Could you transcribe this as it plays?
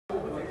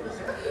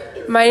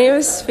My name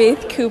is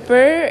Faith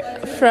Cooper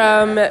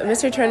from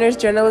Mr. Turner's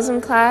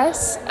journalism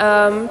class.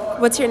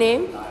 What's your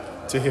name?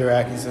 Tahir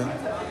Atkinson.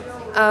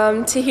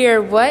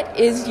 Tahir, what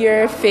is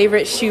your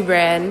favorite shoe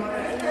brand?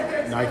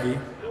 Nike.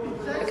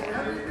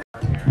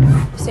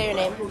 Say your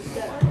name.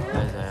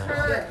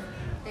 Isaiah.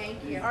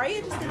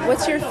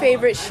 What's your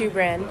favorite shoe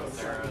brand?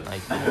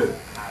 Nike.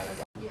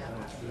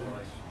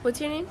 What's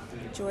your name?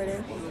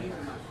 Jordan.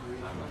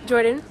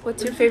 Jordan,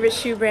 what's your favorite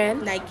shoe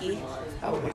brand? Nike.